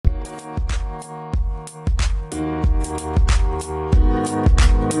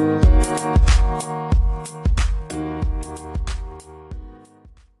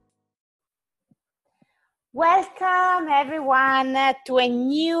everyone to a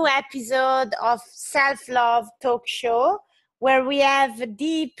new episode of Self-Love Talk Show, where we have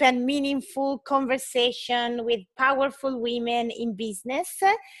deep and meaningful conversation with powerful women in business,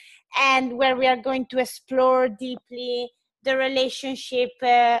 and where we are going to explore deeply the relationship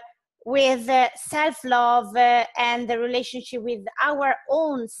with self-love and the relationship with our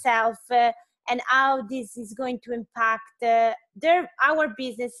own self and how this is going to impact our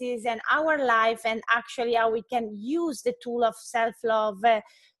businesses and our life, and actually how we can use the tool of self-love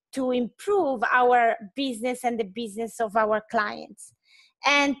to improve our business and the business of our clients.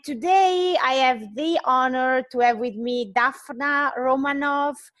 And today I have the honor to have with me Dafna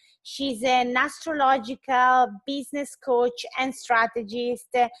Romanov. She's an astrological business coach and strategist.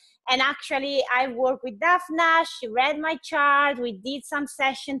 And actually, I work with Dafna. She read my chart. We did some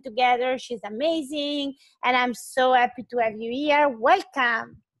session together. She's amazing. And I'm so happy to have you here.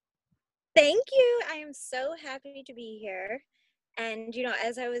 Welcome. Thank you. I am so happy to be here. And,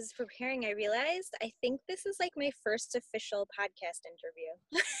 as I was preparing, I realized I think this is like my first official podcast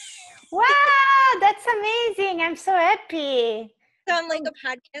interview. Wow, that's amazing. I'm so happy. So I'm like a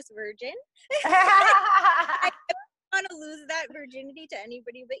podcast virgin. I don't want to lose that virginity to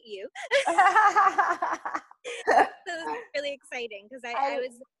anybody but you. So this is really exciting because I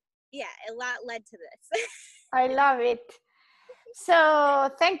was, a lot led to this. I love it. So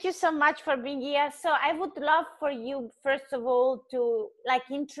thank you so much for being here. So I would love for you, first of all, to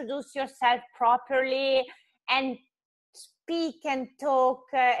introduce yourself properly and speak and talk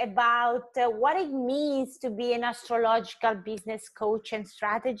about what it means to be an astrological business coach and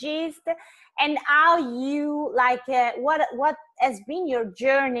strategist, and how you what has been your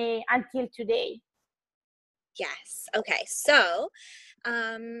journey until today. Yes. Okay. So,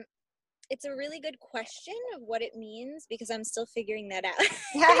 it's a really good question of what it means because I'm still figuring that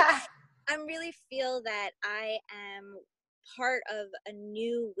out. I really feel that I am part of a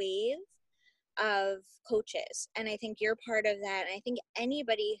new wave of coaches, and I think you're part of that. And I think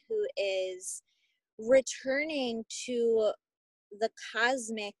anybody who is returning to the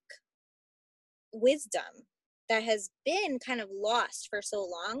cosmic wisdom that has been kind of lost for so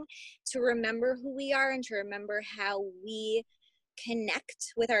long, to remember who we are and to remember how we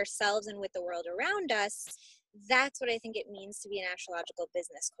connect with ourselves and with the world around us. That's what I think it means to be an astrological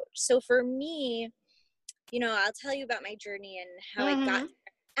business coach. So for me, I'll tell you about my journey and how I got to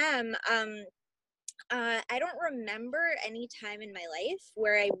where I am. I don't remember any time in my life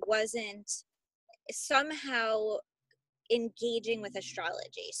where I wasn't somehow engaging with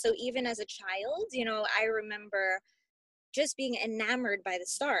astrology. So even as a child, I remember just being enamored by the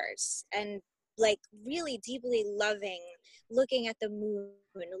stars and really deeply loving looking at the moon,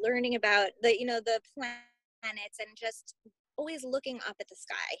 learning about the planets, and just always looking up at the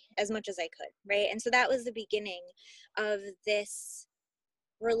sky as much as I could, right? And so that was the beginning of this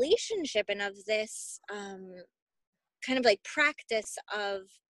relationship and of this kind of practice of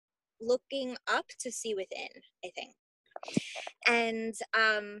looking up to see within, I think. And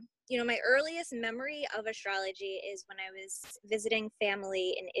my earliest memory of astrology is when I was visiting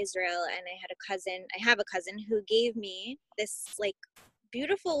family in Israel, and I have a cousin who gave me this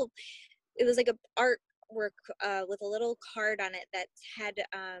beautiful, it was a artwork with a little card on it that had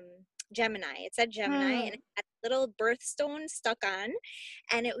Gemini. It said Gemini, and it had a little birthstone stuck on,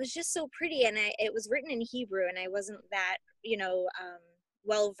 and it was just so pretty. And it was written in Hebrew, and I wasn't that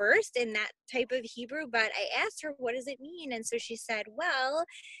well versed in that type of Hebrew, but I asked her, what does it mean? And so she said, well,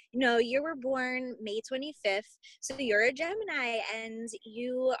 you were born May 25th, so you're a Gemini, and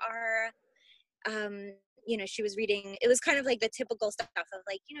you are she was reading, it was kind of the typical stuff of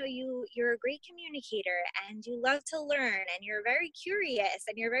you're a great communicator, and you love to learn, and you're very curious,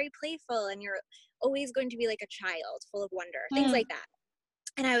 and you're very playful, and you're always going to be like a child full of wonder, things like that.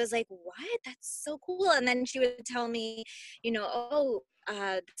 And I was like, what? That's so cool. And then she would tell me,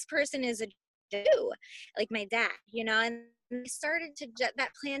 this person is a Jew, like my dad, and I started to, that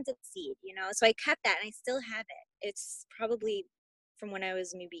planted seed, so I kept that, and I still have it. It's probably from when I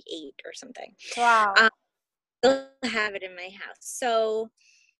was maybe 8 or something. Wow. Still have it in my house. So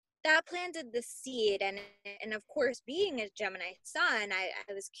that planted the seed, and of course, being a Gemini sun,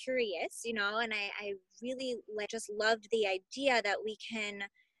 I was curious, and I really just loved the idea that we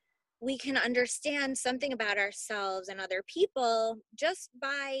can understand something about ourselves and other people just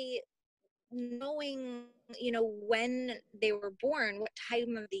by knowing, when they were born, what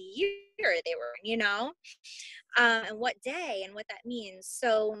time of the year they were, and what day and what that means.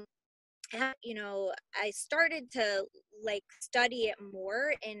 So I started to study it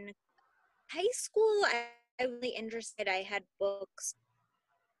more in high school. I was really interested. I had books,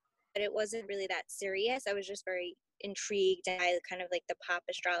 but it wasn't really that serious. I was just very intrigued by kind of like the pop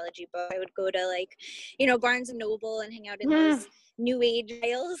astrology book, I would go to like, Barnes and Noble and hang out in Mm. those new age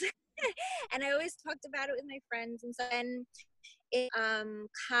aisles. And I always talked about it with my friends. And so then in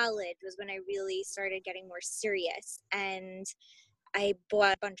college was when I really started getting more serious, and I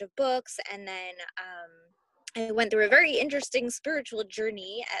bought a bunch of books, and then I went through a very interesting spiritual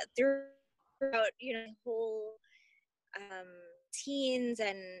journey throughout, whole teens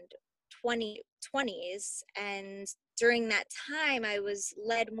and 20s. And during that time, I was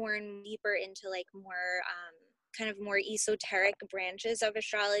led more and deeper into like more kind of more esoteric branches of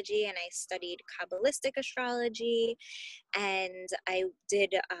astrology, and I studied Kabbalistic astrology, and I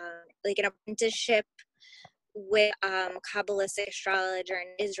did like an apprenticeship with Kabbalistic astrologer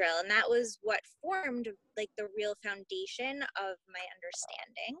in Israel, and that was what formed like the real foundation of my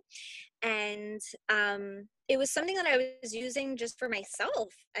understanding. And it was something that I was using just for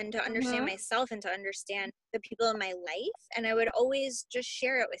myself and to understand myself and to understand the people in my life, and I would always just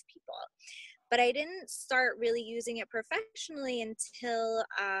share it with people. But I didn't start really using it professionally until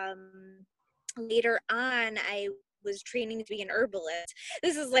later on. I was training to be an herbalist.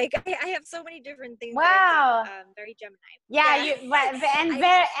 This is like, I have so many different things that Wow. I've done. Very Gemini. Yeah,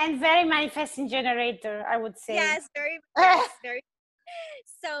 and very manifesting generator, I would say. Yes, yes, very.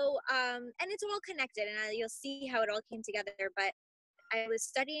 So, and it's all connected, and you'll see how it all came together. But I was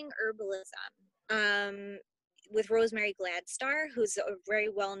studying herbalism with Rosemary Gladstar, who's a very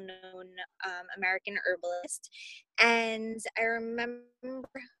well-known American herbalist. And I remember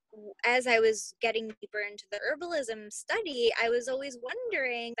as I was getting deeper into the herbalism study, I was always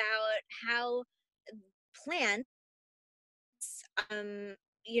wondering about how plants,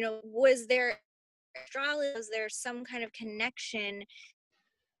 was there astrology, was there some kind of connection?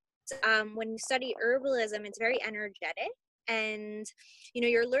 When you study herbalism, it's very energetic. And,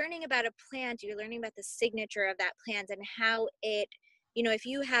 you're learning about a plant, you're learning about the signature of that plant and how it, if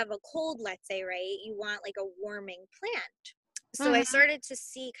you have a cold, let's say, right, you want like a warming plant. So I started to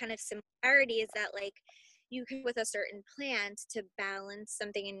see kind of similarities that like you can with a certain plant to balance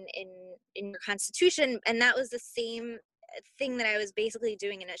something in your constitution. And that was the same thing that I was basically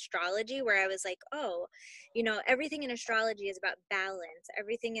doing in astrology, where I was like, oh, everything in astrology is about balance.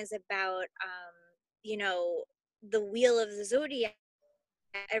 Everything is about, the wheel of the zodiac.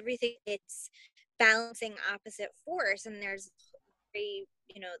 Everything, it's balancing opposite force, and there's very,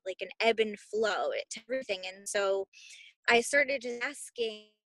 like an ebb and flow to everything. And so I started just asking,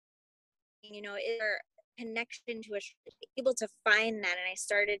 is there a connection to able to find that? And I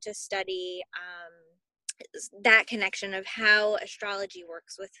started to study that connection of how astrology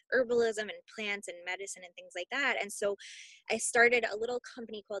works with herbalism and plants and medicine and things like that. And so I started a little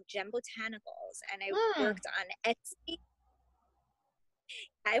company called Gem Botanicals, and I worked on Etsy.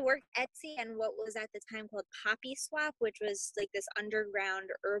 I worked Etsy and what was at the time called Poppy Swap, which was like this underground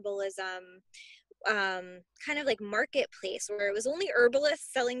herbalism kind of like marketplace where it was only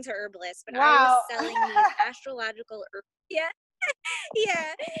herbalists selling to herbalists, but I was selling these astrological herbs. Yeah.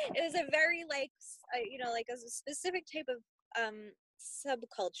 Yeah, it was a very like like a specific type of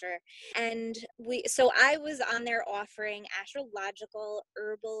subculture. And I was on there offering astrological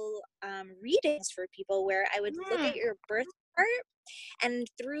herbal readings for people, where I would look at your birth chart, and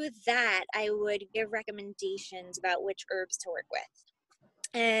through that I would give recommendations about which herbs to work with.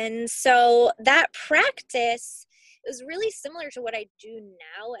 And so that practice is really similar to what I do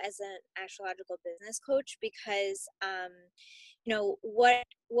now as an astrological business coach, because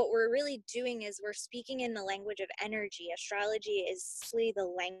what we're really doing is we're speaking in the language of energy. Astrology is really the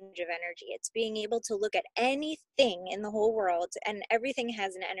language of energy. It's being able to look at anything in the whole world, and everything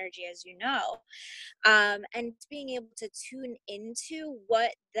has an energy, as you know, and being able to tune into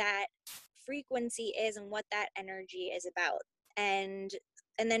what that frequency is and what that energy is about, and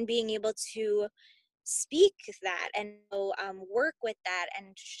then being able to speak that and work with that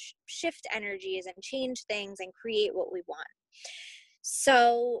and shift energies and change things and create what we want.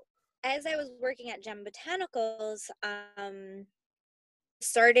 So as I was working at Gem Botanicals,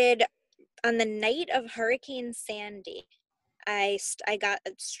 started on the night of Hurricane Sandy. I got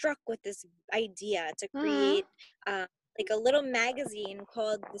struck with this idea to create like a little magazine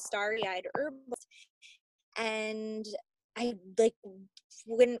called The Starry-Eyed Herbalist, and I like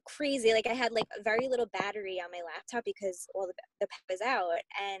went crazy. Like I had like a very little battery on my laptop because all the power was out,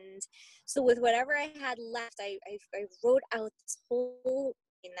 and so with whatever I had left, I wrote out this whole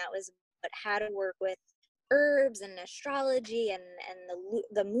thing that was about how to work with herbs and astrology and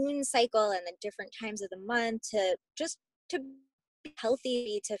the moon cycle and the different times of the month to be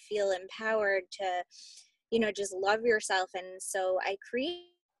healthy, to feel empowered, to just love yourself. And so I created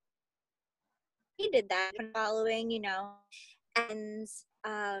did that following, and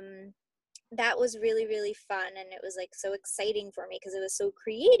that was really, really fun. And it was like so exciting for me because it was so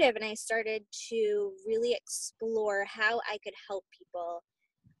creative. And I started to really explore how I could help people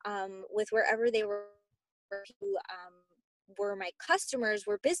with wherever they were, who were my customers,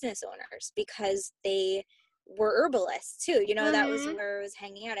 were business owners, because they were herbalists too. That was Mm-hmm. where I was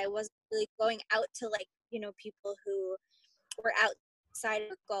hanging out. I wasn't really going out to like, people who were outside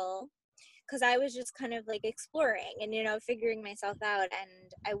of circle, because I was just kind of like exploring and, figuring myself out.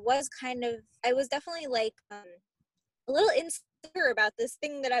 And I was definitely like a little insecure about this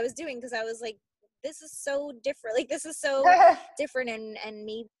thing that I was doing, because I was like, this is so different. Like, this is so different, and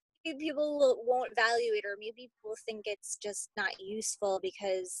maybe people won't value it, or maybe people think it's just not useful,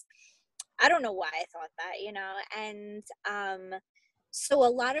 because I don't know why I thought that. And so a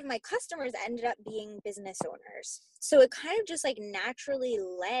lot of my customers ended up being business owners. So it kind of just like naturally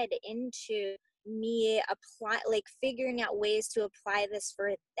led into me figuring out ways to apply this for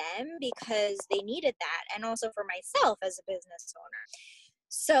them, because they needed that, and also for myself as a business owner.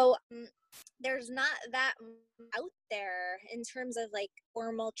 So there's not that out there in terms of like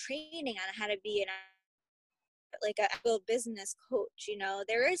formal training on how to be a real business coach.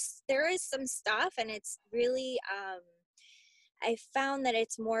 There is some stuff, and it's really I found that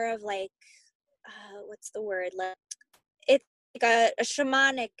it's more of like what's the word, like it's like a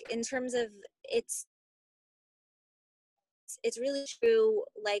shamanic, in terms of it's really true,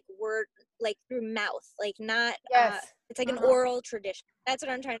 like word, like through mouth, like not Yes. it's like an oral tradition. That's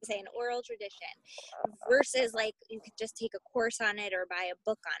what I'm trying to say, an oral tradition, versus like you could just take a course on it or buy a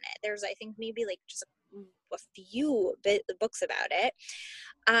book on it. There's, I think, maybe like just a few books about it.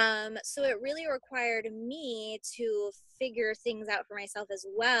 So it really required me to figure things out for myself as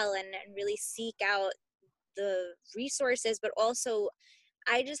well, and really seek out the resources, but also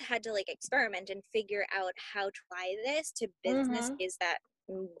I just had to like experiment and figure out how to apply this to business Mm-hmm. is that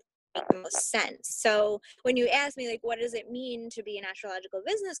make the most sense. So when you ask me like, what does it mean to be an astrological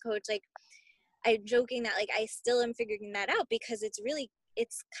business coach, like I'm joking that like I still am figuring that out, because it's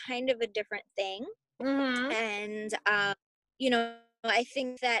kind of a different thing. Mm-hmm. And I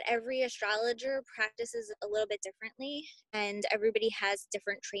think that every astrologer practices a little bit differently, and everybody has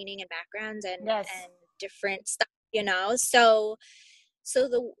different training and backgrounds, and Yes. different stuff.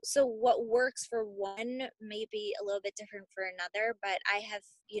 So what works for one may be a little bit different for another, but I have,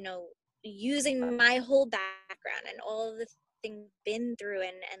 using my whole background and all of the things I've been through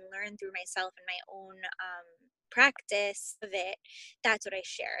and learned through myself and my own practice of it, that's what I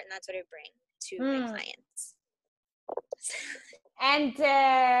share, and that's what I bring to my Mm. clients. And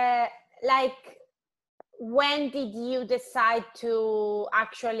like, when did you decide to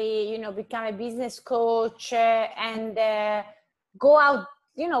actually, become a business coach and go out,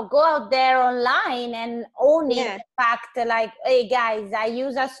 go out there online and owning Yeah. the fact, like, hey guys, I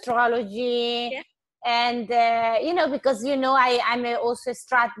use astrology. Yeah. And because I'm also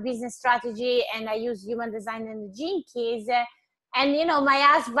business strategy, and I use human design and the Gene Keys. And my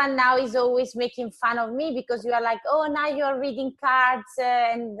husband now is always making fun of me, because you are like, oh, now you're reading cards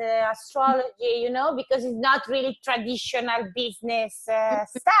and astrology, because it's not really traditional business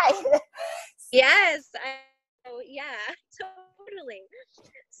style. Yes. Yeah, totally.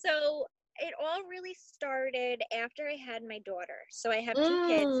 So it all really started after I had my daughter. So I have two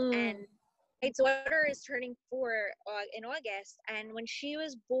kids, and Mm. my daughter is turning 4 in August. And when she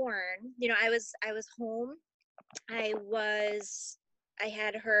was born, I was home. I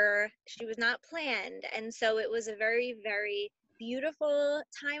had her. She was not planned, and so it was a very, very beautiful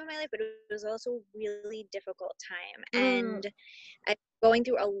time in my life, but it was also a really difficult time. Mm. And I'm going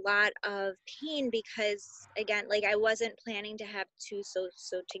through a lot of pain, because again, like I wasn't planning to have two so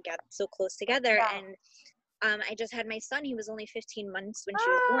close together. Yeah. And I just had my son. He was only 15 months when she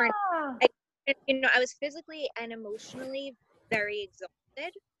was born. Ah. I was physically and emotionally very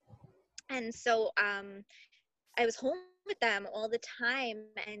exhausted, and so I was home with them all the time,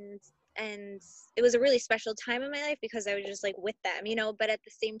 and it was a really special time in my life, because I was just like with them, but at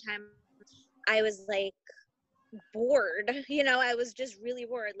the same time I was like bored. I was just really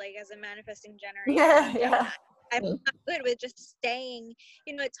bored, like as a manifesting generator Yeah. Gemini. Yeah. I'm not good with just staying.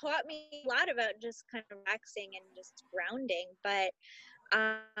 It taught me a lot about just kind of relaxing and just grounding. But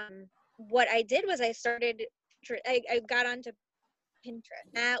what I did was I got onto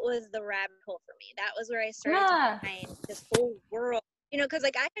Pinterest. That was the rabbit hole for me. That was where I started to Ah. find this whole world. Because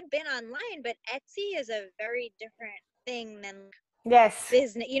like I had been online, but Etsy is a very different thing than Yes.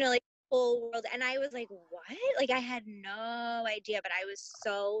 business, like whole world. And I was like, what? Like I had no idea, but I was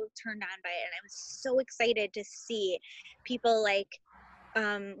so turned on by it, and I was so excited to see people like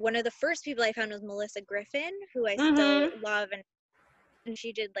one of the first people I found was Melissa Griffin, who I still Mm-hmm. love, and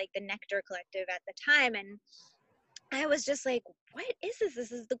she did like the Nectar Collective at the time, and I was just like, what is this?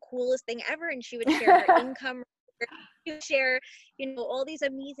 This is the coolest thing ever. And she would share her income, she would share, all these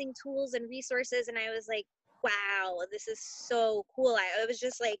amazing tools and resources. And I was like, wow, this is so cool. I was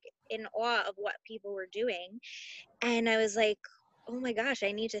just like in awe of what people were doing. And I was like, oh my gosh,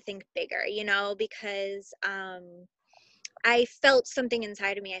 I need to think bigger, because I felt something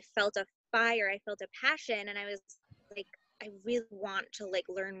inside of me. I felt a fire, I felt a passion, and I was like, I really want to like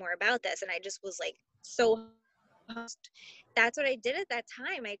learn more about this. And I just was like so that's what I did at that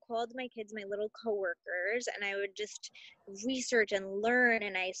time. I called my kids my little coworkers, and I would just research and learn,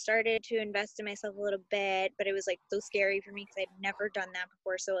 and I started to invest in myself a little bit, but it was like so scary for me because I'd never done that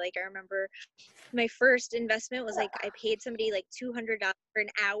before. So like I remember my first investment was like I paid somebody like $200 for an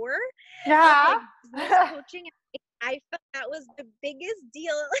hour of Yeah. like business coaching. I felt that was the biggest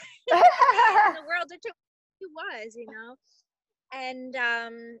deal in the world, which it was, and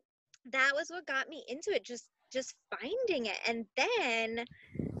that was what got me into it, just finding it. And then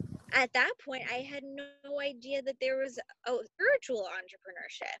at that point I had no idea that there was a spiritual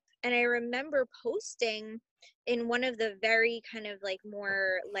entrepreneurship. And I remember posting in one of the very kind of like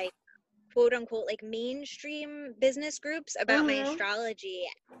more like quote unquote like mainstream business groups about my Mm-hmm. astrology.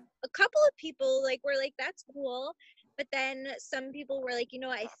 A couple of people like were like, that's cool. But then some people were like,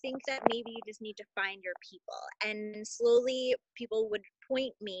 I think that maybe you just need to find your people. And slowly people would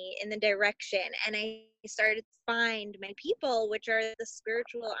point me in the direction, and I started to find my people, which are the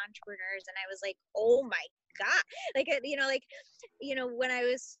spiritual entrepreneurs. And I was like, oh my God. When I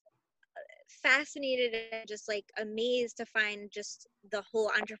was fascinated and just like amazed to find just the whole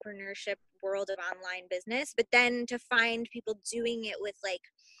entrepreneurship world of online business, but then to find people doing it with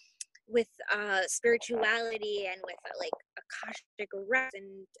spirituality and with like akashic records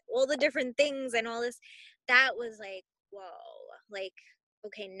and all the different things and all this, that was like, whoa, like,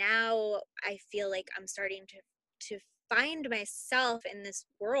 okay, now I feel like I'm starting to find myself in this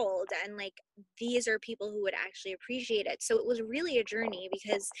world, and like these are people who would actually appreciate it. So it was really a journey,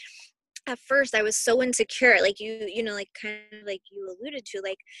 because at first I was so insecure, like like kind of like you alluded to,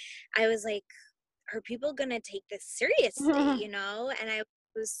 like I was like, are people gonna take this seriously, and I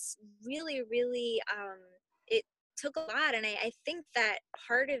was really, really it took a lot. And I think that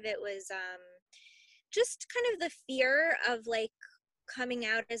part of it was just kind of the fear of like coming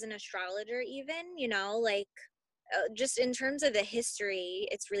out as an astrologer, even, like just in terms of the history,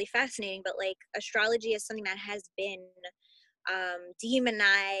 it's really fascinating, but like astrology is something that has been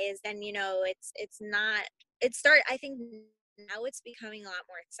demonized, and it's not, I think now it's becoming a lot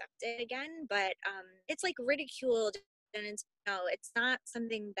more accepted again, but it's like ridiculed, and it's not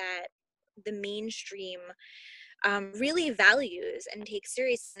something that the mainstream really values and takes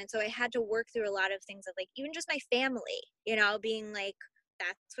serious. And so I had to work through a lot of things of like even just my family, being like,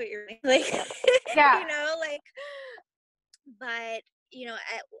 that's what you're like Yeah. like, but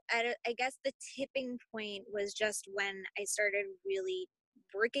I guess the tipping point was just when I started really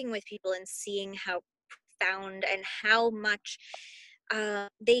working with people and seeing how profound and how much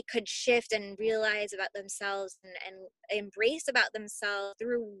they could shift and realize about themselves, and embrace about themselves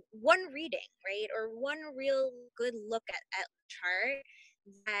through one reading, right? Or one real good look at chart,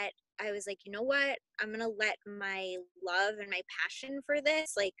 that I was like, you know what? I'm going to let my love and my passion for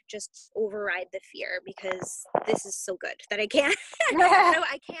this, like, just override the fear, because this is so good that I can't,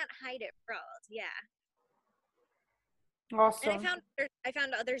 I can't hide it for all. Yeah. And Awesome. I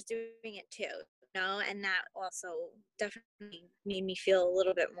found others doing it too, and that also definitely made me feel a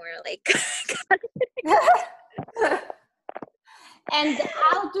little bit more like And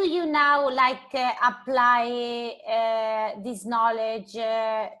how do you now apply this knowledge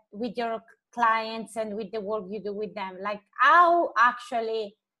with your clients and with the work you do with them? Like how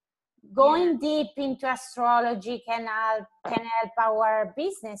actually going deep into astrology can help our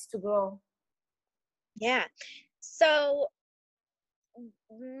business to grow? Yeah. So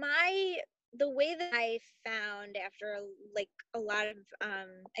the way that I found after like a lot of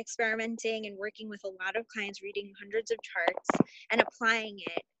experimenting and working with a lot of clients, reading hundreds of charts and applying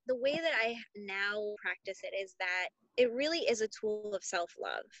it, the way that I now practice it is that it really is a tool of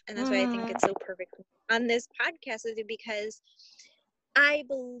self-love. And that's why I think it's so perfect on this podcast with you, because I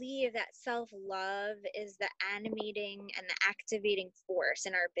believe that self-love is the animating and the activating force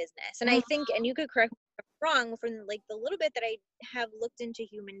in our business. And I think, and you could correct me if I'm wrong, from like the little bit that I have looked into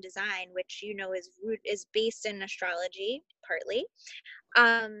human design, which is based in astrology partly.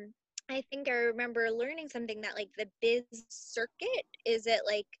 I think I remember learning something that like the biz circuit is,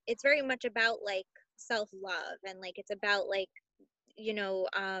 it's very much about like self-love, and like it's about like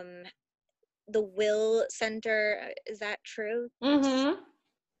the will center. Is that true? Mm-hmm.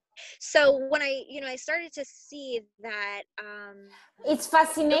 So when I started to see that, It's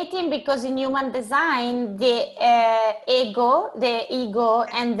fascinating because in human design, the ego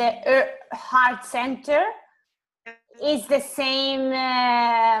and the heart center is the same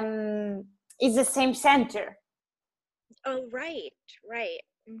center. Oh, right.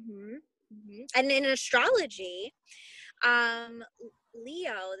 And in astrology,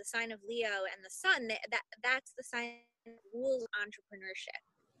 Leo, the sign of Leo, and the sun, that's the sign that rules entrepreneurship.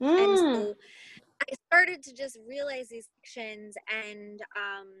 And so I started to just realize these connections, and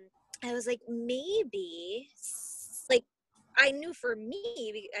I was like, maybe, like, I knew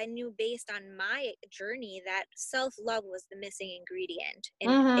based on my journey that self-love was the missing ingredient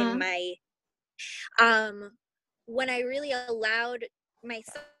in my, when I really allowed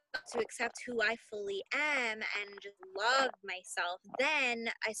myself to accept who I fully am and just love myself, then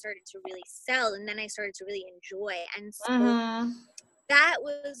I started to really sell, and then I started to really enjoy. And so that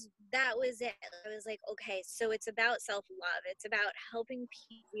was it. I was like, okay, so it's about self-love. It's about helping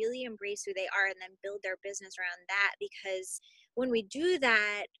people really embrace who they are and then build their business around that. Because when we do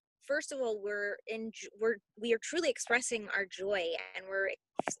that, first of all, we are truly expressing our joy, and we're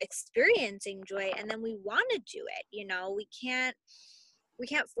experiencing joy, and then we want to do it. We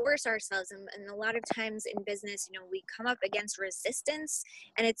can't force ourselves, and a lot of times in business, we come up against resistance,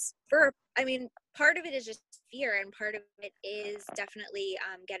 and it's part of it is just fear, and part of it is definitely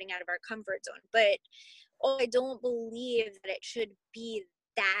getting out of our comfort zone. But I don't believe that it should be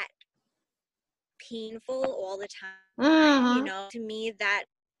that painful all the time. To me, that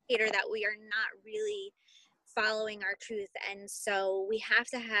we are not really following our truth, and so we have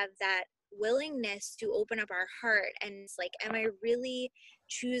to have that willingness to open up our heart, and it's like, am I really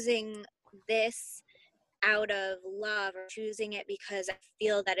choosing this out of love, or choosing it because I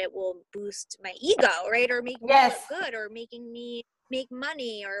feel that it will boost my ego, right, or make me look good, or making me make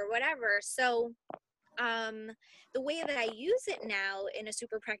money, or whatever. So the way that I use it now in a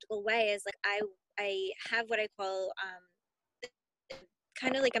super practical way is like I have what I call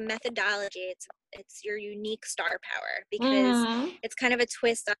kind of like a methodology. It's your unique star power, because it's kind of a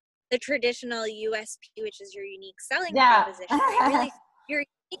twist on the traditional USP, which is your unique selling proposition. Really, your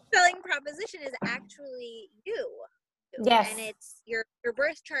unique selling proposition is actually you. Yes. And it's your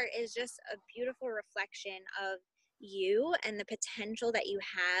birth chart is just a beautiful reflection of you and the potential that you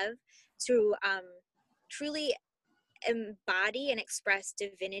have to truly embody and express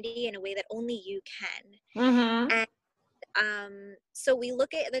divinity in a way that only you can. And so we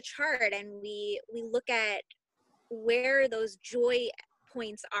look at the chart, and we look at where those joy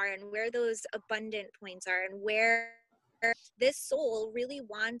points are, and where those abundant points are, and where this soul really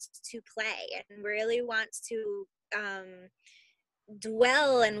wants to play and really wants to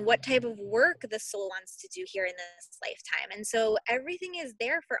dwell, and what type of work the soul wants to do here in this lifetime. And so everything is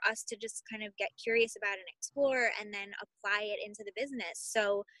there for us to just kind of get curious about and explore, and then apply it into the business.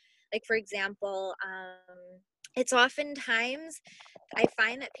 So, like, for example, it's oftentimes I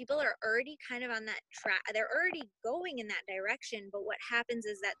find that people are already kind of on that track. They're already going in that direction, but what happens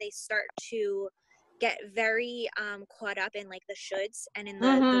is that they start to get very caught up in like the shoulds, and in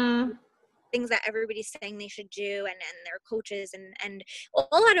the things that everybody's saying they should do, and their coaches, and a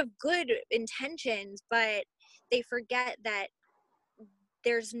lot of good intentions, but they forget that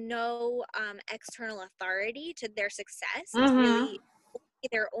there's no external authority to their success. It's really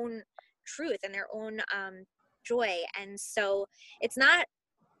their own truth and their own joy. And so it's not,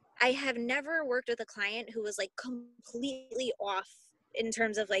 I have never worked with a client who was like completely off in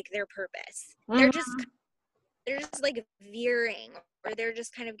terms of like their purpose. They're just like veering, or they're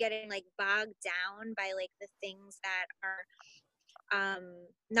just kind of getting like bogged down by like the things that are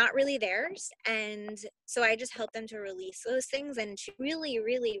not really theirs. And so I just help them to release those things and to really,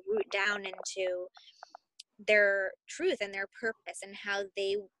 really root down into their truth and their purpose and how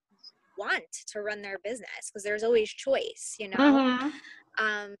they want to run their business, because there's always choice, and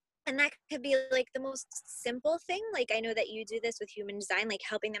that could be like the most simple thing. Like, I know that you do this with human design, like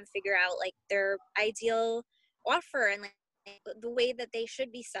helping them figure out like their ideal offer, and like the way that they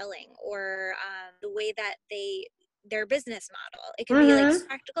should be selling, or the way that their business model. It can be like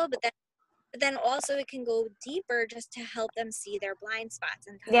practical, but then also it can go deeper, just to help them see their blind spots,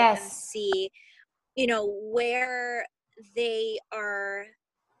 and to help them see, where they are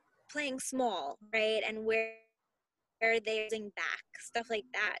playing small, right? And where they're using back, stuff like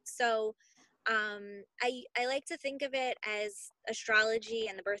that. So I like to think of it as astrology,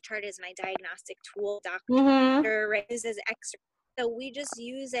 and the birth chart is my diagnostic tool. Doctor uses extra, so we just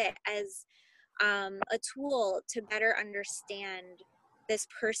use it as a tool to better understand this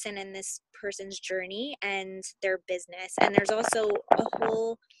person and this person's journey and their business. And there's also a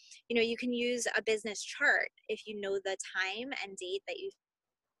whole, you can use a business chart if you know the time and date that you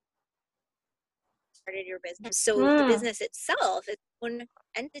started your business. So the business itself is its own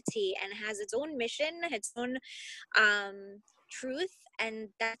entity and has its own mission, its own truth. And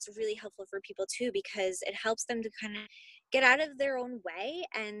that's really helpful for people too, because it helps them to kind of get out of their own way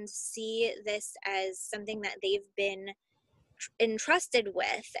and see this as something that they've been entrusted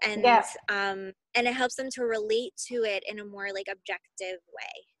with, and and it helps them to relate to it in a more like objective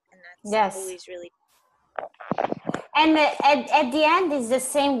way, and that's always really. And at the end, it's the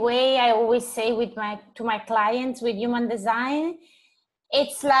same way I always say to my clients with human design.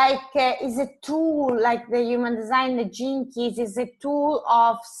 It's like it's a tool, like the human design, the Gene Keys is a tool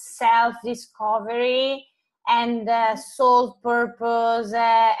of self-discovery and soul purpose,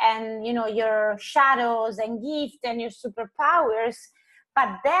 and your shadows and gifts and your superpowers.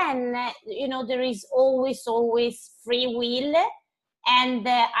 But then there is always free will. And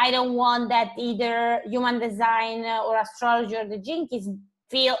I don't want that either human design or astrology or the Gene Keys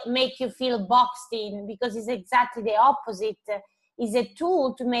make you feel boxed in, because it's exactly the opposite. It's a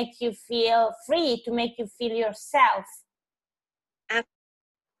tool to make you feel free, to make you feel yourself.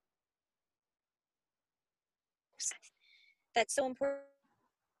 That's so important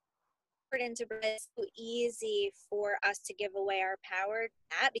to bring. It's so easy for us to give away our power to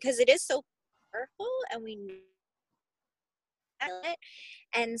that, because it is so powerful and we know it.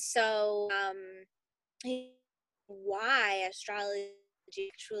 And so why astrology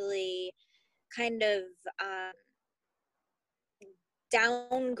actually kind of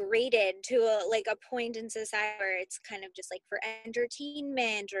downgraded to a point in society where it's kind of just like for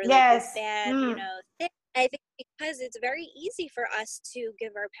entertainment or like this bad thing. I think because it's very easy for us to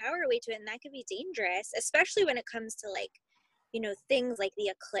give our power away to it, and that could be dangerous, especially when it comes to things like the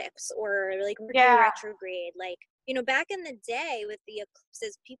eclipse or like Mercury retrograde. Like, back in the day with the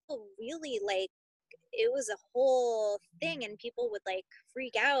eclipses, people really it was a whole thing, and people would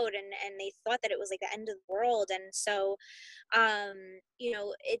freak out, and they thought that it was like the end of the world. And so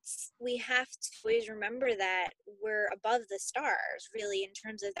we have to always remember that we're above the stars, really, in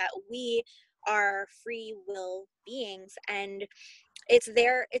terms of that we are free will beings, and it's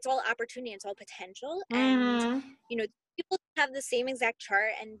all opportunity, it's all potential. And people have the same exact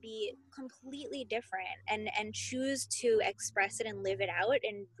chart and be completely different and choose to express it and live it out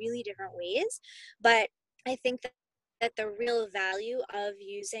in really different ways. But I think that the real value of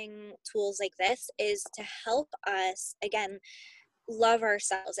using tools like this is to help us, again, love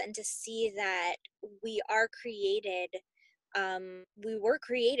ourselves and to see that we are created. We were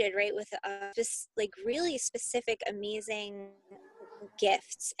created, right, with just really specific, amazing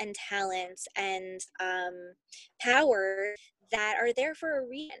gifts and talents and power that are there for a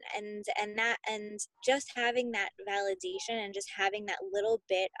reason, and just having that validation and just having that little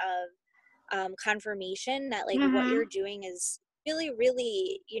bit of confirmation that what you're doing is really,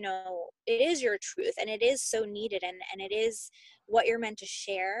 really, it is your truth, and it is so needed, and it is what you're meant to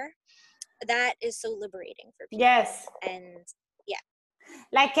share. That is so liberating for people. And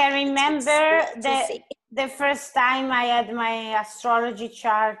like I remember the first time I had my astrology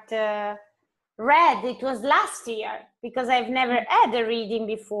chart read, it was last year, because I've never had a reading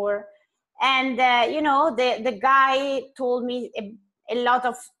before. And, the guy told me a lot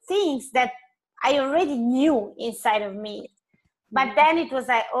of things that I already knew inside of me. But then it was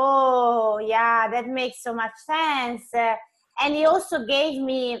like, oh, yeah, that makes so much sense. And he also gave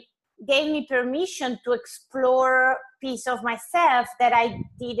me permission to explore piece of myself that I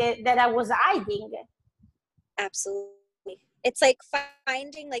was hiding. Absolutely. It's like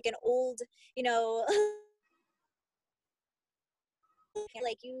finding an old, you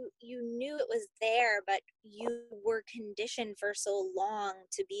knew it was there, but you were conditioned for so long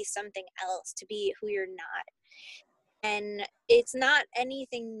to be something else, to be who you're not. And it's not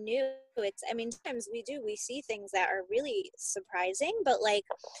anything new. Sometimes we see things that are really surprising, but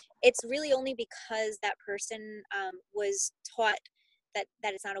it's really only because that person was taught that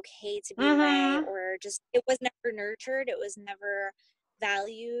it's not okay to be away, or just it was never nurtured, it was never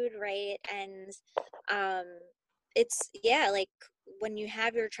valued, right? And it's when you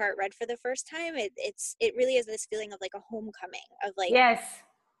have your chart read for the first time, it really is this feeling of a homecoming of yes,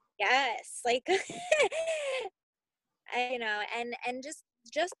 and just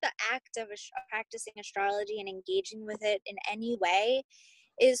the act of practicing astrology and engaging with it in any way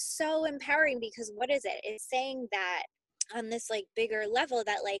is so empowering, because what is it? It's saying that on this bigger level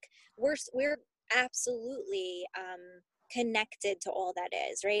that we're absolutely connected to all that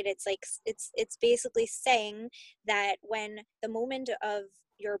is, right? It's like it's basically saying that when the moment of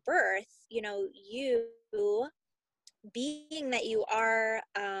your birth, you know, you being that you are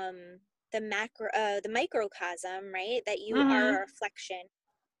the microcosm, right? That you are a Mm-hmm. reflection,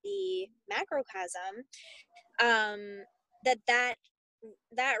 the macrocosm, um,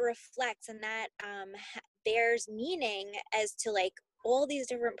 that reflects and that bears meaning as to like all these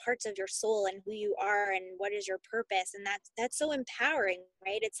different parts of your soul and who you are and what is your purpose, and that's so empowering,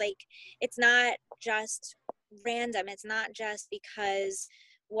 right? It's like it's not just random, it's not just because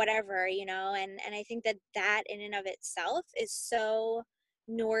whatever, you know. And I think that that in and of itself is so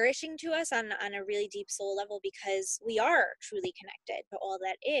nourishing to us on a really deep soul level, because we are truly connected to all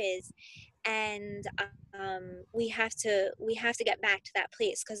that is. And we have to get back to that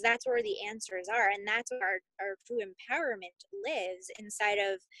place, because that's where the answers are, and that's where our true empowerment lives, inside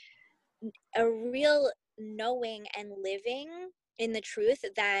of a real knowing and living in the truth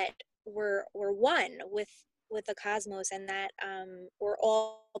that we're one with the cosmos, and that we're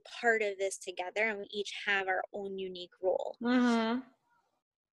all part of this together, and we each have our own unique role. Mm-hmm.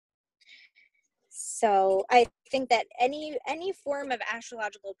 So I think that any form of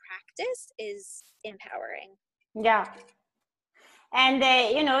astrological practice is empowering. Yeah. And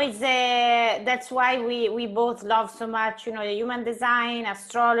you know, it's that's why we both love so much, you know, the human design,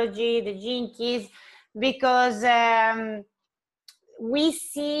 astrology, the gene keys, because we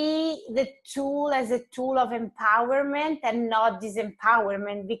see the tool as a tool of empowerment and not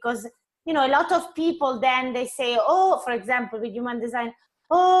disempowerment. Because, you know, a lot of people then they say, oh, for example, with human design,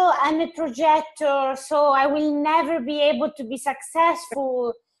 oh, I'm a projector, so I will never be able to be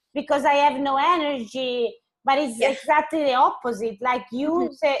successful because I have no energy. But it's Yeah. exactly the opposite. Like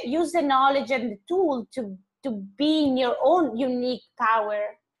use the knowledge and the tool to be in your own unique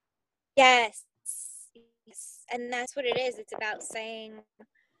power. Yes. Yes. And that's what it is. It's about saying,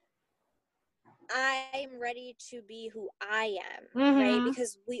 I'm ready to be who I am, right? Mm-hmm.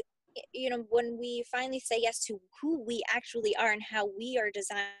 Because we, you know, when we finally say yes to who we actually are and how we are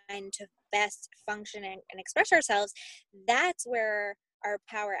designed to best function and express ourselves, that's where our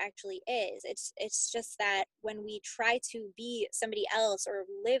power actually is. It's just that when we try to be somebody else, or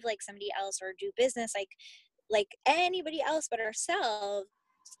live like somebody else, or do business like anybody else but ourselves,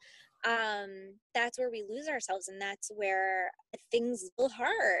 that's where we lose ourselves, and that's where things feel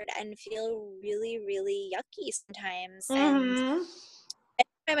hard and feel really, really yucky sometimes. And Mm-hmm.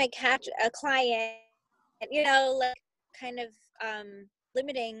 anytime I catch a client, you know, like kind of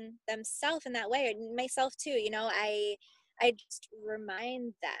limiting themselves in that way, and myself too, you know, I just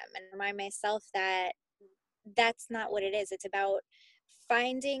remind them and remind myself that that's not what it is. It's about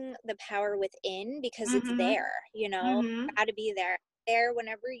finding the power within, because it's Mm-hmm. there, you know. Mm-hmm. Got to be there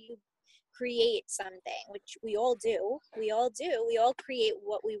whenever you create something, which we all create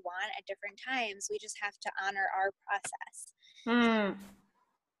what we want at different times. We just have to honor our process. Mm.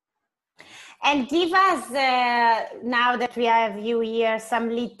 And give us, now that we have you here, some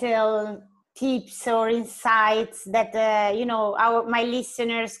little tips or insights that, you know, my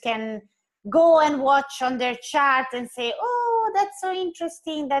listeners can go and watch on their chart and say, oh, that's so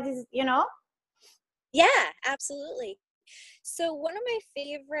interesting. That is, you know. Yeah, absolutely. So one of my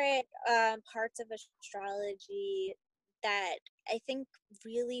favorite parts of astrology that I think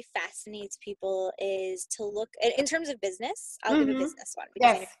really fascinates people is to look in terms of business. I'll give a Mm-hmm. business one, because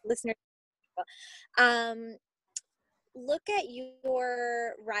I Yes. know listeners, um, look at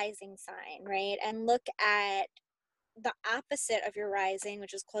your rising sign, right? And look at the opposite of your rising,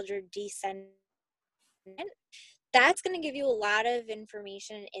 which is called your descendant. That's going to give you a lot of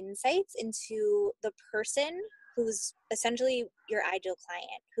information and insights into the person who's essentially your ideal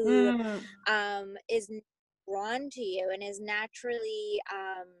client, who Mm. is drawn to you and is naturally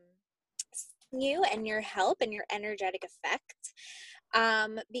seeing you and your help and your energetic effect.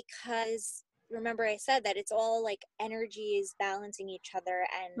 Because remember, I said that it's all like energies balancing each other.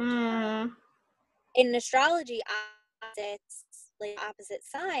 And Mm. in astrology, opposites, like opposite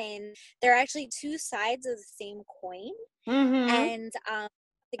signs, they're actually two sides of the same coin. Mm-hmm. And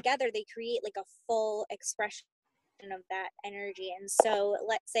together they create like a full expression of that energy. And so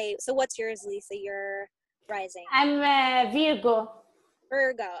let's say, so what's yours, Lisa? Your rising? I'm Virgo.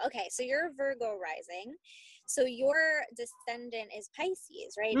 Virgo. Okay, so you're Virgo rising. So your descendant is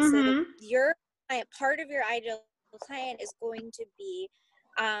Pisces, right? So Mm-hmm. your part of your ideal client is going to be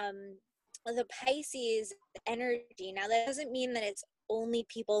the Pisces energy. Now that doesn't mean that it's only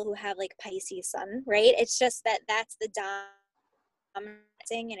people who have like Pisces sun, right? It's just that that's the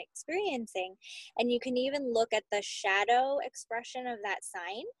dominating and experiencing. And you can even look at the shadow expression of that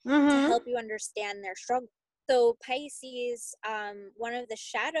sign to Mm-hmm. help you understand their struggle. So Pisces, one of the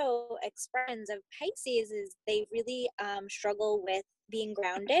shadow expressions of Pisces is they really struggle with being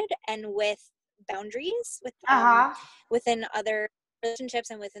grounded and with boundaries Uh-huh. within other relationships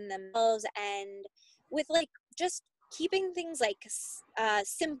and within themselves, and with like just keeping things like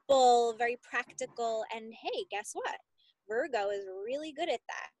simple, very practical. And hey, guess what? Virgo is really good at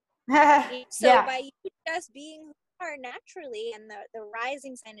that. So Yeah. by you just being who you are naturally, and the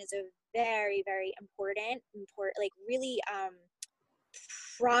rising sign is a very, very important, like really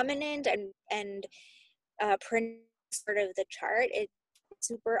prominent and part of the chart. It's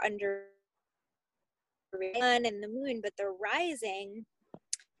super under the sun and the moon, but the rising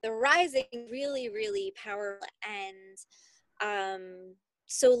really, really powerful. And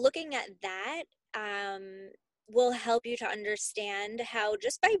so looking at that will help you to understand how,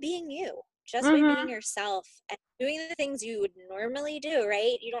 just by being you, just by being Mm-hmm. yourself and doing the things you would normally do,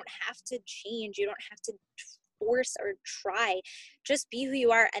 right? You don't have to change, you don't have to force or try, just be who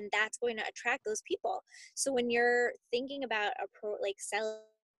you are, and that's going to attract those people. So when you're thinking about like selling,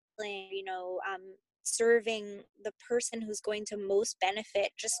 serving the person who's going to most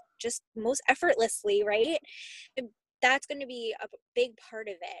benefit, just most effortlessly, right? That's going to be a big part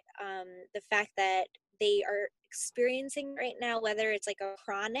of it. The fact that they are experiencing right now, whether it's like a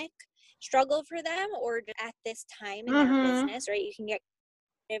chronic struggle for them or at this time in their Mm-hmm. business, right? You can get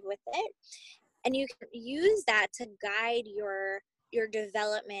creative with it, and you can use that to guide your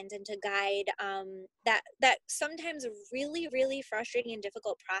development, and to guide that sometimes really, really frustrating and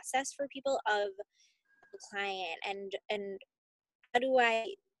difficult process for people of the client. And how do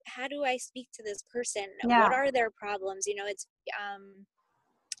I how do I speak to this person? What Yeah. are their problems?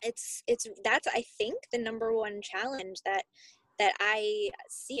 It's that's, I think, the number one challenge that I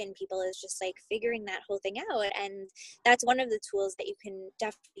see in people, is just like figuring that whole thing out. And that's one of the tools that you can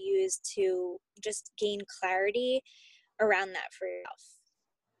definitely use to just gain clarity around that for yourself.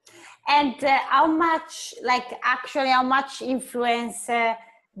 And how much, like, actually, how much influence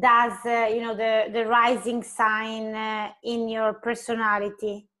does the rising sign in your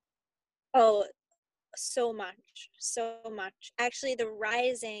personality? Oh, so much, so much. Actually, the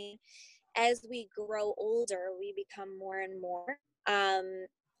rising, as we grow older, we become more and more.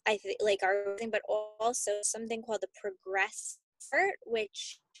 I think like our thing, but also something called the progress chart,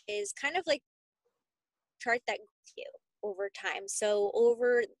 which is kind of like a chart that grows you over time. So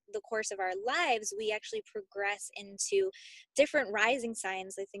over the course of our lives, we actually progress into different rising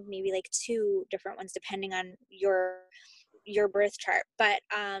signs. I think maybe like 2 different ones depending on your birth chart. But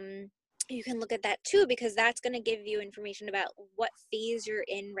you can look at that too, because that's going to give you information about what phase you're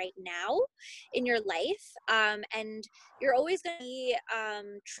in right now in your life. And you're always going to be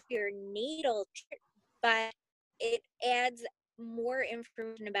your natal chart, but it adds more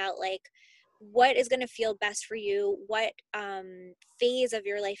information about like what is going to feel best for you, what phase of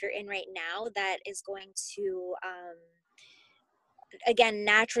your life you're in right now that is going to again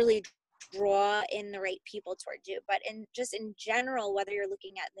naturally draw in the right people towards you. But in general, whether you're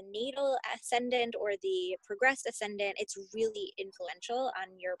looking at the natal ascendant or the progressed ascendant, it's really influential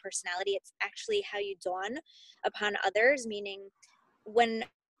on your personality. It's actually how you dawn upon others, meaning when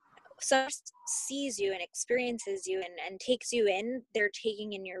someone sees you and experiences you and takes you in, they're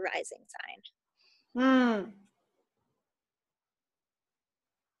taking in your rising sign. Mm.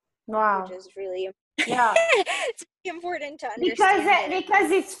 Which Wow. is really Yeah. it's important to Because understand it.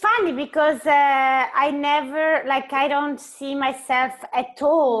 because it's funny, because I never, like, I don't see myself at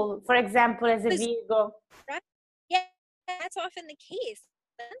all, for example, as a Virgo. Right? Yeah, that's often the case.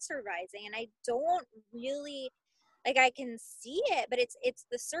 Cancer rising, and I don't really like, I can see it, but it's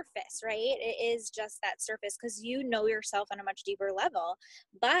the surface, right? It is just that surface, because you know yourself on a much deeper level.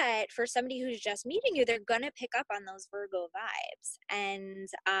 But for somebody who's just meeting you, they're gonna pick up on those Virgo vibes, and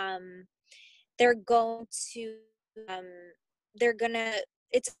they're going to um they're gonna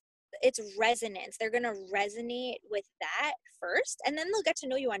it's resonance. They're gonna resonate with that first, and then they'll get to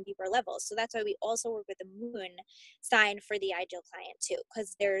know you on deeper levels. So that's why we also work with the moon sign for the ideal client too,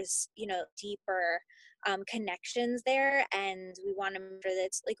 because there's deeper connections there, and we want to make sure that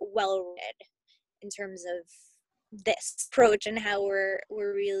it's like well rooted in terms of this approach and how we're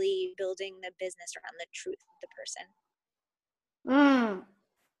really building the business around the truth of the person. Mm.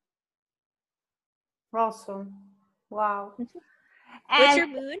 Awesome. Wow. What's And your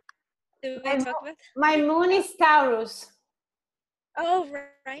moon? Did my, we talk about that? my moon is Taurus. Oh,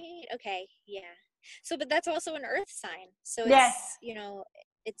 right. Okay. Yeah. So, but that's also an earth sign. So Yes.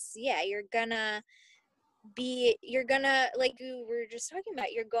 yeah, you're gonna, like you were just talking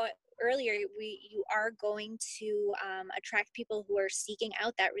about, you're going earlier, you are going to attract people who are seeking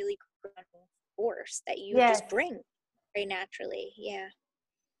out that really force that you Yes. just bring very naturally. Yeah.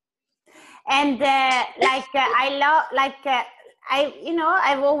 And I love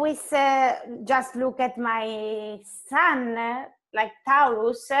I've always just look at my sun like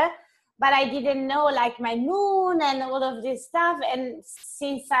Taurus, but I didn't know like my moon and all of this stuff. And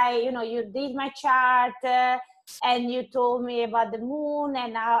since you did my chart and you told me about the moon,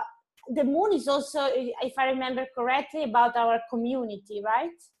 and the moon is also, if I remember correctly, about our community,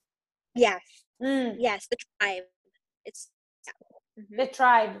 right? Yes. Mm. Yes, the tribe. It's The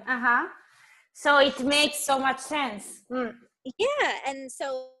tribe. So it makes so much sense. Yeah, and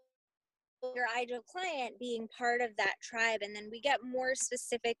so your ideal client being part of that tribe, and then we get more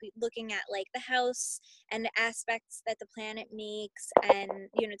specific looking at like the house and the aspects that the planet makes, and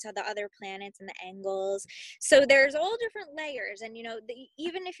to the other planets and the angles. So there's all different layers, and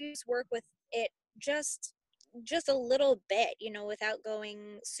even if you just work with it just a little bit, without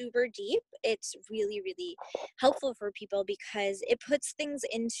going super deep, it's really, really helpful for people because it puts things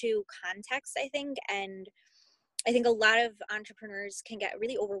into context, I think. And I think a lot of entrepreneurs can get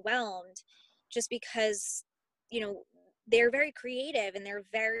really overwhelmed just because, they're very creative and they're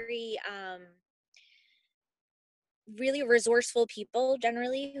very, really resourceful people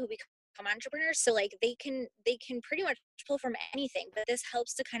generally who become entrepreneurs. So like they can pretty much pull from anything, but this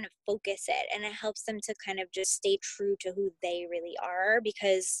helps to kind of focus it, and it helps them to kind of just stay true to who they really are.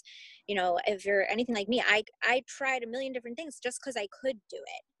 Because if you're anything like me, I tried a million different things just because I could do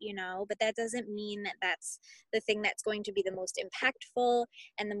it, but that doesn't mean that that's the thing that's going to be the most impactful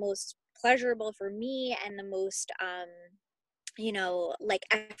and the most pleasurable for me and the most like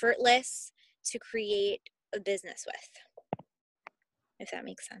effortless to create a business with, if that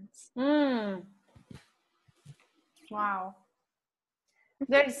makes sense. Wow,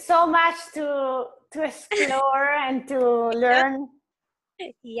 there's so much to explore and to learn.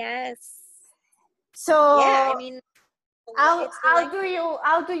 Yes. So yeah, I mean, how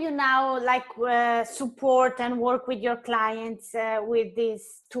do you now like support and work with your clients with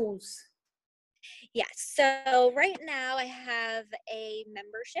these tools? Yes. So right now I have a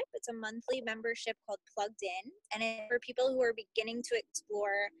membership. It's a monthly membership called Plugged In, and it's for people who are beginning to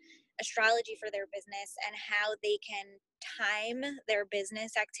explore astrology for their business and how they can time their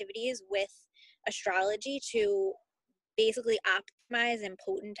business activities with astrology to basically optimize and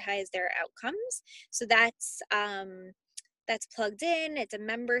potentize their outcomes. So that's Plugged In. It's a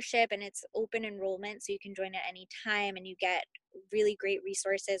membership and it's open enrollment, so you can join at any time, and you get really great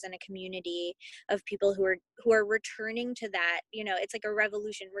resources and a community of people who are returning to that. It's like a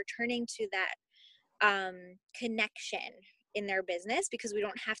revolution, returning to that connection in their business, because we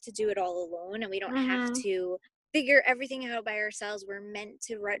don't have to do it all alone, and we don't have to figure everything out by ourselves. We're meant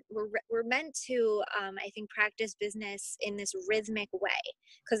to I think practice business in this rhythmic way,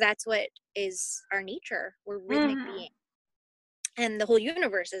 because that's what is our nature. We're rhythmic beings, and the whole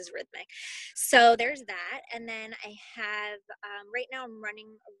universe is rhythmic. So there's that. And then I have right now I'm running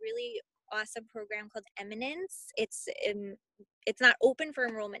a really awesome program called Eminence. It's not open for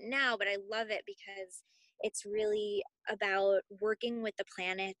enrollment now, but I love it because it's really about working with the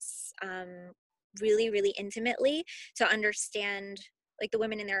planets really, really intimately to understand, like, the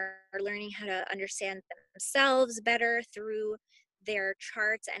women in there are learning how to understand themselves better through their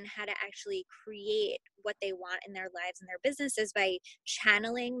charts, and how to actually create what they want in their lives and their businesses by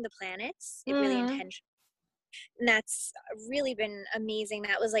channeling the planets. It really intentional. And that's really been amazing.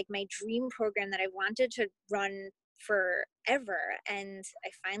 That was like my dream program that I wanted to run forever, and I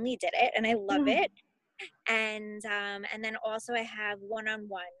finally did it, and I love it. And then also I have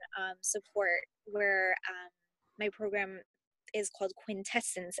one-on-one support where my program is called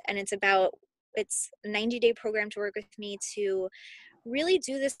Quintessence, and it's a 90-day program to work with me to really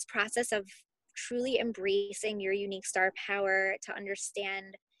do this process of truly embracing your unique star power, to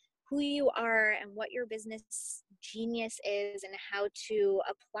understand who you are and what your business genius is, and how to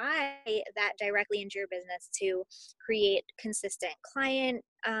apply that directly into your business to create consistent client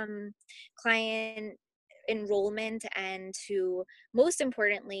enrollment, and to, most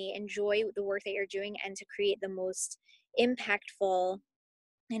importantly, enjoy the work that you're doing, and to create the most impactful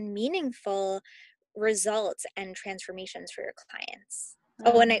and meaningful results and transformations for your clients.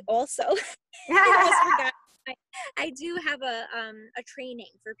 Oh, and I also almost forgot, I do have a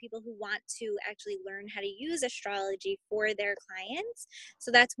training for people who want to actually learn how to use astrology for their clients.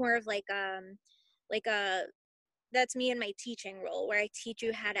 So that's more of that's me in my teaching role, where I teach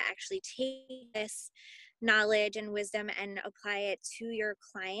you how to actually take this knowledge and wisdom and apply it to your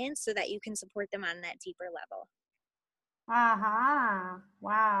clients so that you can support them on that deeper level.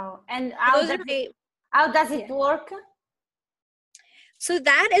 Wow. And How does it work? So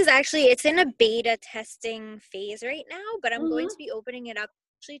that is actually, it's in a beta testing phase right now, but I'm going Mm-hmm. to be opening it up,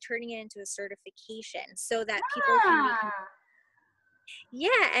 actually turning it into a certification so that people can become.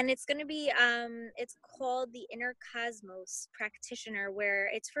 Yeah, and it's going to be it's called the Inner Cosmos Practitioner, where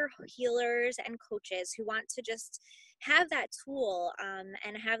it's for healers and coaches who want to just have that tool and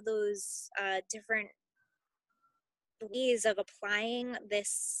have those different ways of applying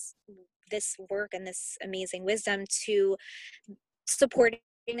this work and this amazing wisdom to supporting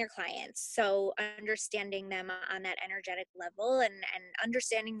their clients. So understanding them on that energetic level and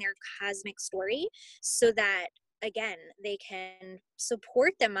understanding their cosmic story so that again they can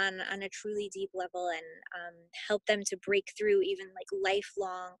support them on a truly deep level and help them to break through even like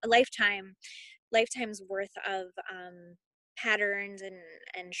lifetime's worth of patterns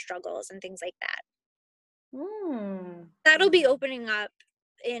and struggles and things like that. That'll be opening up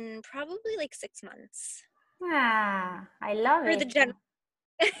in probably like 6 months I love for the it. general.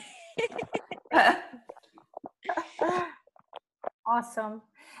 Awesome.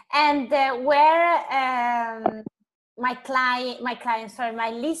 And where my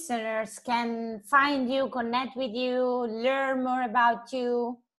listeners can find you, connect with you, learn more about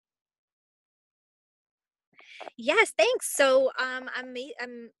you. Yes, thanks. So I'm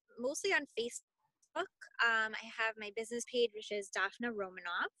mostly on Facebook. I have my business page, which is Daphna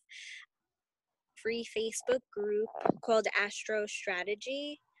Romanoff. Free Facebook group called Astro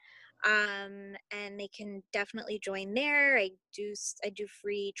Strategy. And they can definitely join there. I do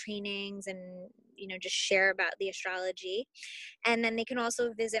free trainings and just share about the astrology, and then they can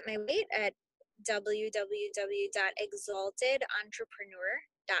also visit my website at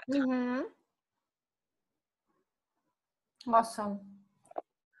www.exaltedentrepreneur.com. Mm-hmm. Awesome.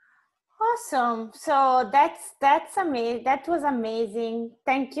 So that's amazing. That was amazing.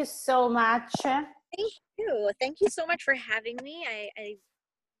 Thank you so much. Thank you so much for having me. I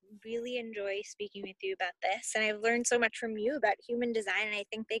really enjoy speaking with you about this, and I've learned so much from you about human design, and I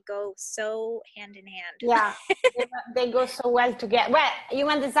think they go so hand in hand. Yeah, they go so well together. Well,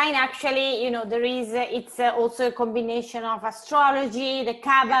 human design actually, it's also a combination of astrology, the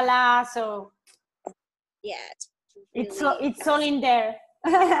Kabbalah, so yeah, it's all in there.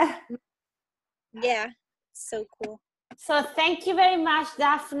 Yeah, so cool. So thank you very much,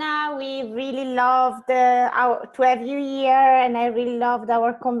 Daphna. We really loved to have you here, and I really loved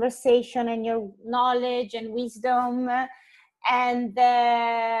our conversation and your knowledge and wisdom. And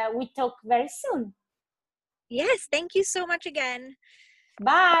we talk very soon. Yes, thank you so much again.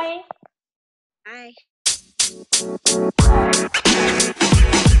 Bye. Bye.